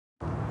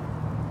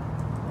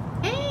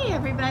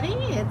everybody.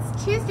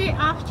 It's Tuesday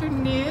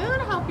afternoon.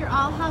 Hope you're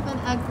all having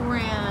a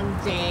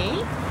grand day.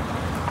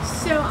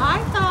 So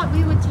I thought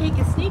we would take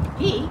a sneak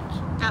peek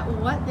at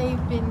what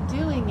they've been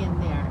doing in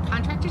there.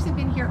 Contractors have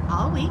been here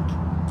all week.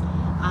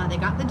 They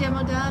got the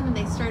demo done and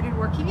they started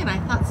working, and I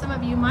thought some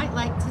of you might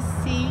like to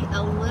see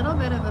a little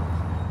bit of a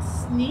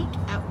sneak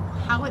at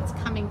how it's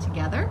coming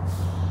together.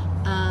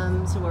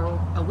 So we're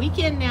a week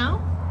in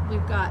now.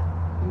 We've got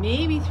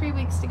maybe 3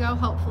 weeks to go,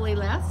 hopefully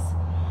less.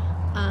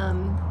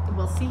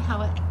 We'll see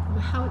how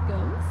it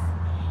goes.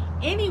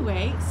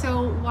 Anyway,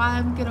 so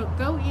I'm gonna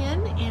go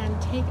in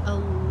and take a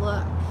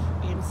look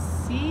and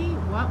see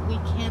what we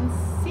can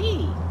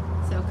see.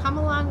 So come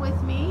along with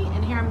me,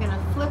 and here I'm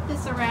gonna flip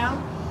this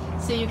around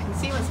so you can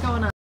see what's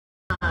going on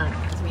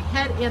as we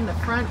head in the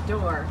front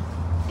door.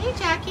 Hey,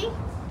 Jackie.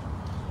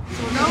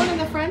 So we're going in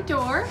the front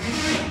door,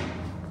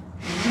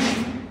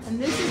 and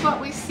this is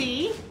what we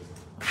see.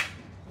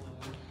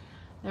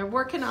 They're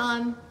working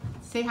on,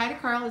 say hi to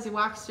Carl as he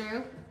walks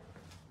through.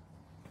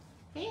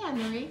 Hey,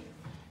 Anne-Marie.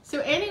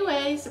 So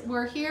anyways,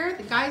 we're here,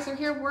 the guys are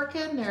here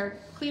working, they're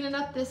cleaning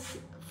up this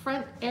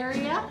front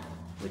area,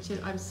 which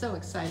I'm so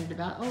excited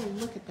about. Oh,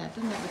 look at that,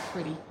 doesn't that look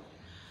pretty?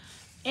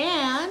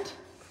 And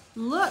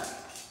look,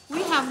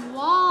 we have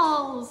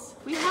walls.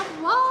 We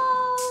have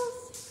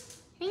walls.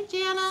 Hey,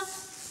 Jana.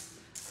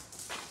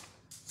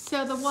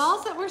 So the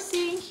walls that we're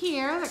seeing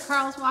here that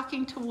Carl's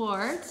walking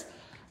towards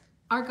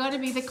are going to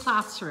be the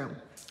classroom.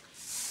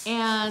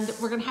 And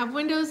we're going to have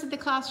windows in the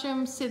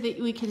classroom so that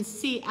we can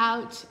see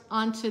out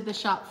onto the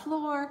shop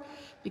floor,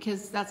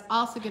 because that's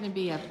also going to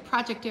be a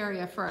project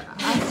area for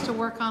us to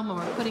work on when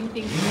we're putting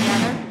things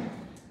together.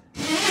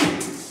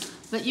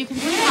 But you can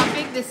see how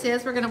big this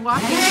is. We're going to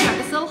walk in, we've got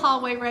this little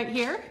hallway right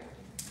here.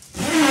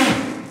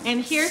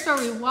 And here's where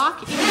we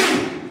walk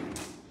in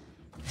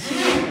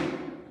to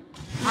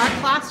our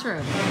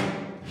classroom.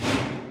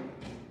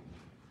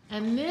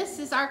 And this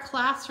is our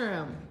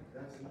classroom.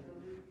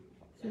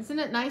 Isn't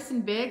it nice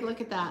and big? Look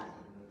at that.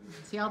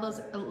 See all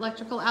those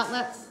electrical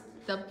outlets?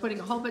 They're putting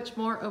a whole bunch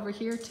more over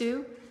here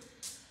too.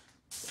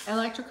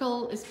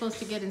 Electrical is supposed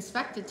to get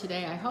inspected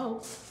today, I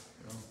hope.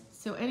 Well,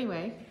 so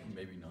anyway.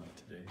 Maybe not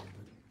today.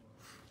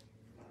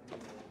 But...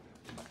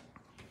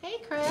 Hey,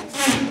 Chris.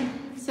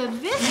 So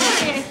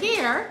this area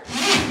here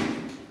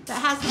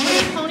that has the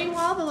little pony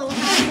wall, the little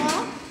house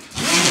wall,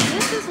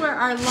 this is where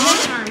our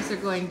long arms are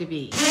going to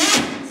be.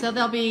 So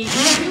there'll be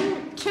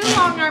two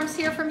long arms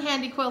here from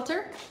Handy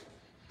Quilter.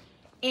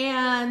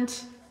 And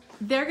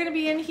they're going to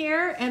be in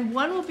here, and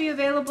one will be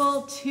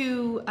available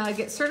to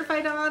get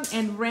certified on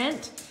and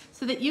rent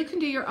so that you can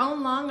do your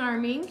own long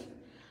arming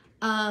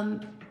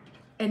and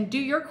do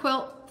your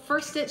quilt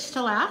first stitch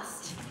to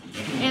last.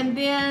 And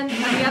then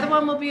the other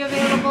one will be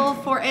available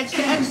for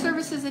edge-to-edge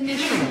services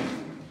initially.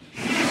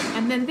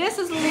 And then this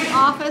is a little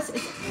office.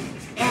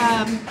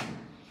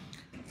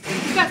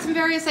 We've got some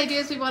various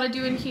ideas we want to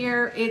do in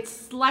here.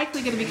 It's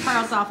likely going to be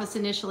Carl's office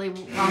initially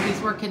while he's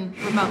working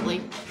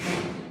remotely.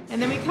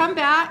 And then we come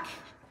back,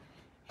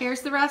 here's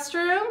the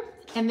restroom,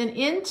 and then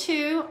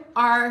into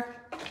our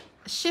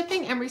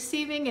shipping and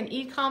receiving and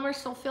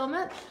e-commerce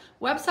fulfillment.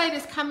 Website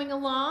is coming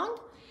along,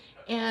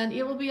 and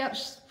it will be up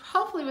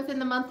hopefully within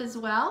the month as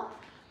well.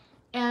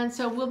 And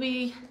so we'll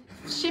be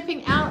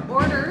shipping out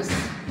orders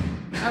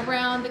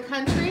around the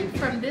country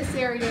from this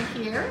area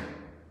here.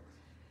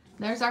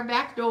 There's our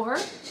back door.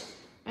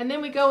 And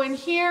then we go in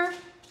here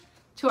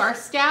to our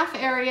staff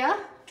area.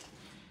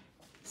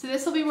 So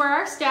this will be where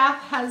our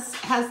staff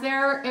has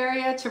their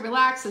area to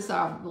relax.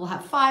 We'll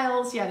have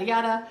files, yada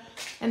yada.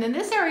 And then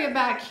this area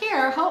back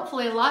here,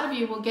 hopefully a lot of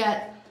you will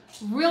get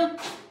real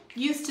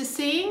used to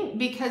seeing,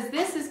 because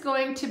this is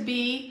going to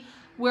be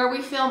where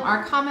we film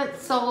our comment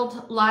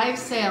sold live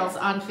sales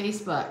on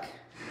Facebook.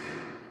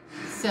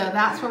 So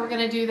that's where we're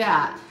gonna do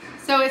that.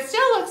 So it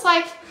still looks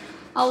like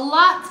a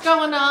lot's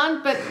going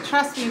on, but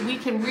trust me, we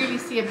can really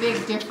see a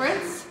big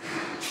difference.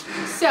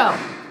 So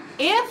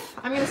if,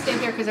 I'm gonna stay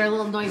here because they're a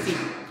little noisy.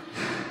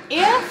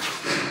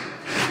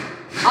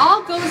 If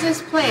all goes as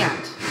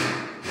planned,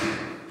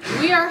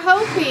 we are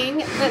hoping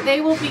that they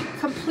will be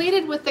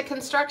completed with the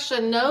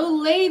construction no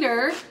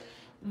later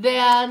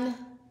than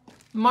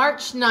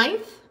March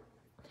 9th.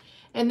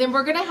 And then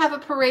we're gonna have a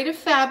parade of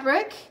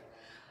fabric,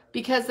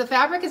 because the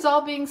fabric is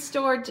all being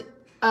stored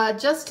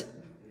just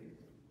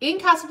in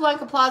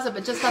Casablanca Plaza,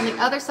 but just on the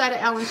other side of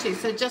Allen Street,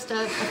 so just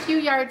a few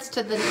yards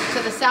to the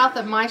south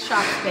of my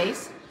shop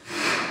space.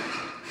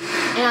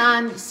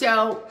 And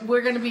so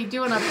we're going to be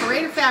doing a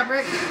parade of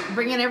fabric,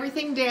 bringing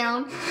everything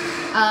down,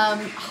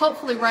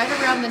 hopefully right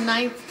around the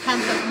 9th,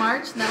 10th of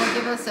March, and that'll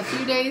give us a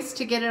few days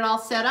to get it all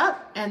set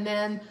up. And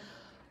then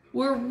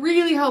we're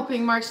really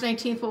hoping March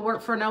 19th will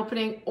work for an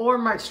opening, or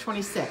March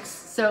 26th.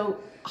 So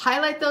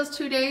highlight those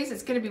 2 days.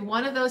 It's going to be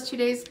one of those 2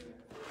 days.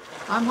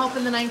 I'm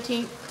hoping the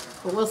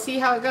 19th, but we'll see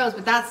how it goes.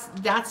 But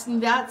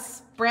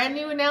that's brand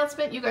new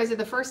announcement. You guys are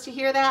the first to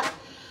hear that.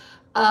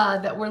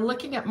 That we're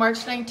looking at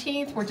March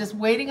 19th. We're just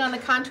waiting on the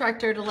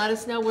contractor to let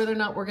us know whether or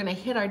not we're going to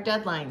hit our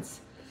deadlines.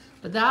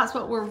 But that's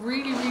what we're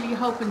really, really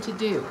hoping to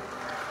do.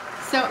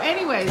 So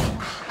anyways,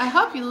 I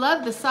hope you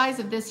love the size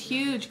of this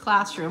huge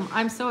classroom.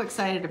 I'm so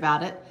excited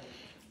about it.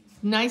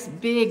 Nice,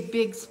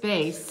 big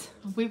space.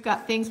 We've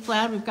got things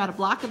planned. We've got a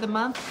block of the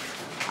month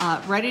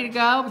ready to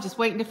go. We're just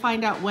waiting to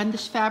find out when the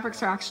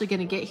fabrics are actually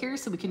going to get here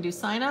so we can do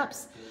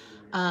signups.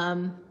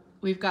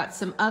 We've got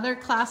some other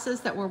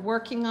classes that we're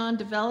working on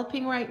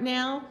developing right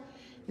now.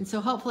 And so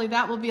hopefully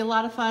that will be a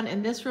lot of fun.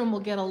 And this room will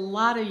get a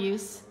lot of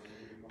use.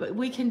 But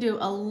we can do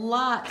a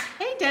lot.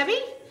 Hey,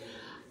 Debbie.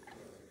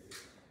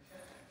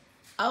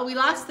 Oh, we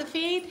lost the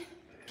feed?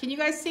 Can you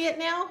guys see it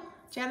now?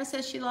 Jana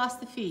says she lost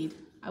the feed.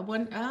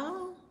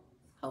 Oh,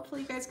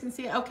 hopefully you guys can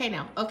see it. Okay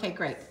now. Okay,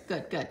 great.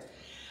 Good.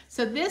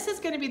 So this is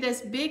going to be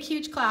this big,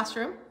 huge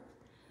classroom.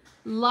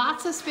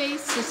 Lots of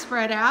space to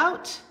spread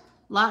out.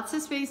 Lots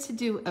of space to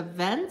do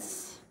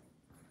events.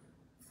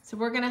 So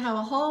we're going to have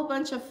a whole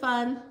bunch of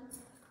fun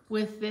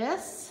with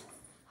this,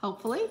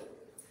 hopefully.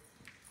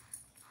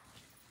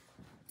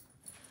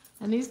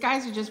 And these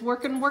guys are just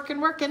working,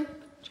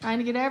 trying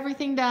to get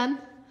everything done.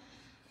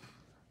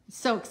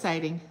 So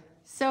exciting,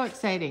 so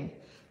exciting.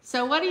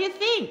 So what do you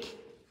think?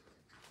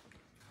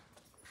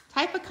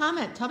 Type a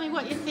comment, tell me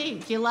what you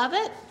think. Do you love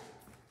it?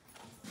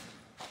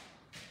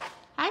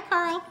 Hi,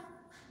 Carl.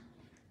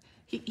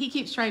 He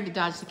keeps trying to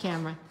dodge the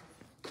camera.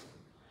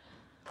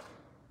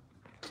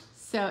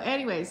 So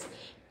anyways,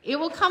 it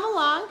will come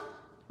along.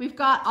 We've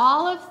got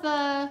all of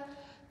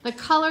the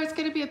color. It's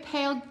gonna be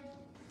a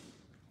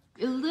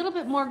little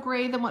bit more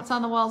gray than what's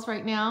on the walls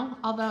right now,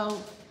 although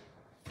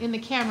in the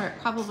camera it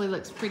probably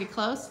looks pretty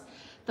close.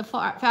 The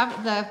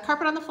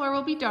carpet on the floor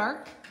will be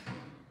dark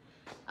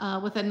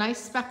with a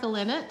nice speckle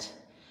in it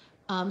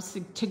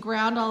so to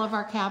ground all of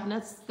our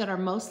cabinets that are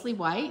mostly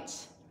white.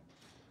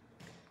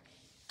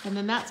 And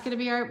then that's gonna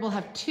be we'll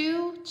have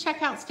 2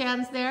 checkout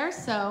stands there.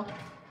 So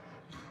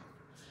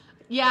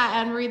yeah,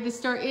 Anne-Marie, the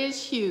store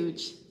is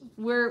huge.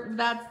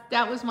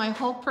 That was my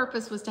whole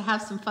purpose, was to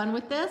have some fun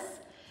with this.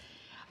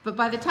 But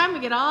by the time we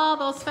get all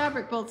those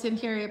fabric bolts in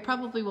here, it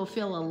probably will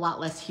feel a lot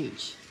less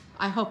huge.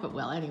 I hope it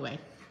will anyway.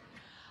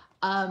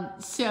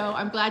 So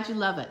I'm glad you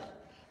love it.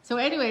 So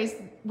anyways,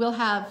 we'll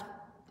have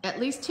at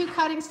least 2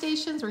 cutting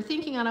stations. We're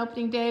thinking on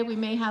opening day, we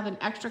may have an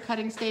extra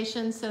cutting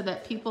station so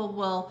that people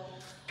will,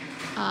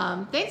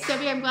 thanks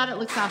Debbie, I'm glad it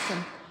looks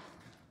awesome.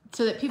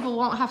 So that people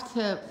won't have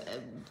to,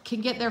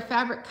 can get their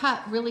fabric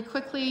cut really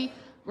quickly.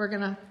 We're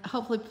gonna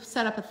hopefully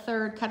set up a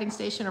 3rd cutting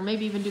station, or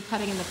maybe even do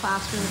cutting in the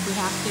classroom if we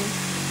have to.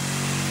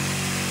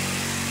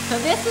 So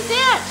this is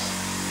it.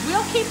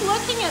 We'll keep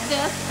looking at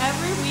this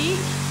every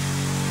week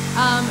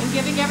and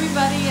giving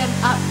everybody an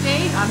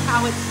update on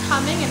how it's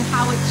coming and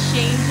how it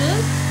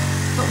changes.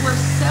 But we're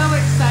so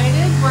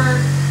excited.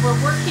 We're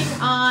working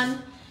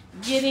on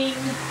getting,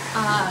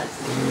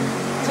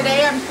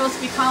 today I'm supposed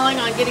to be calling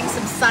on getting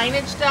some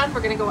signage done.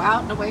 We're gonna go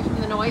out and away from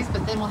the noise,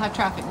 but then we'll have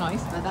traffic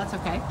noise, but that's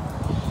okay.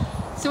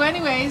 So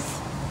anyways,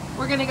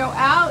 we're gonna go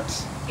out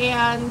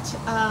and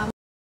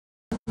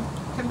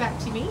come back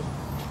to me.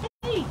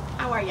 Hey,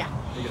 how are ya?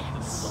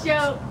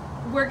 So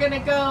we're gonna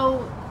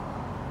go,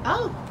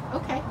 oh,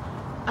 okay.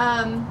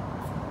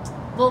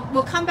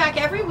 We'll come back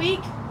every week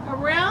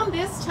around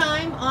this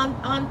time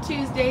on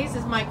Tuesdays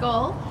is my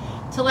goal,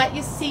 to let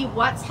you see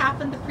what's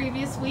happened the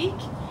previous week.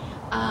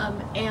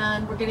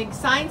 And we're getting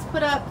signs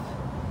put up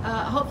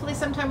hopefully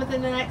sometime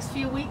within the next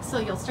few weeks, so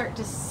you'll start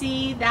to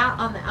see that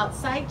on the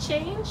outside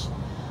change.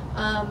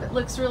 It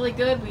looks really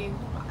good.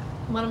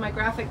 One of my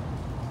graphic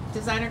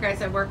designer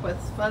guys I work with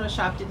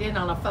photoshopped it in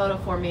on a photo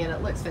for me, and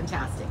it looks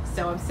fantastic.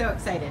 So I'm so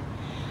excited.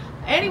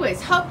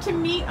 Anyways, hope to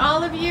meet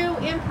all of you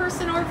in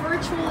person or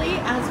virtually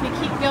as we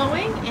keep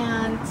going,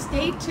 and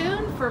stay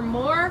tuned for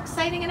more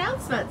exciting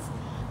announcements.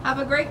 Have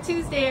a great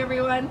Tuesday,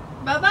 everyone.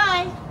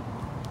 Bye-bye.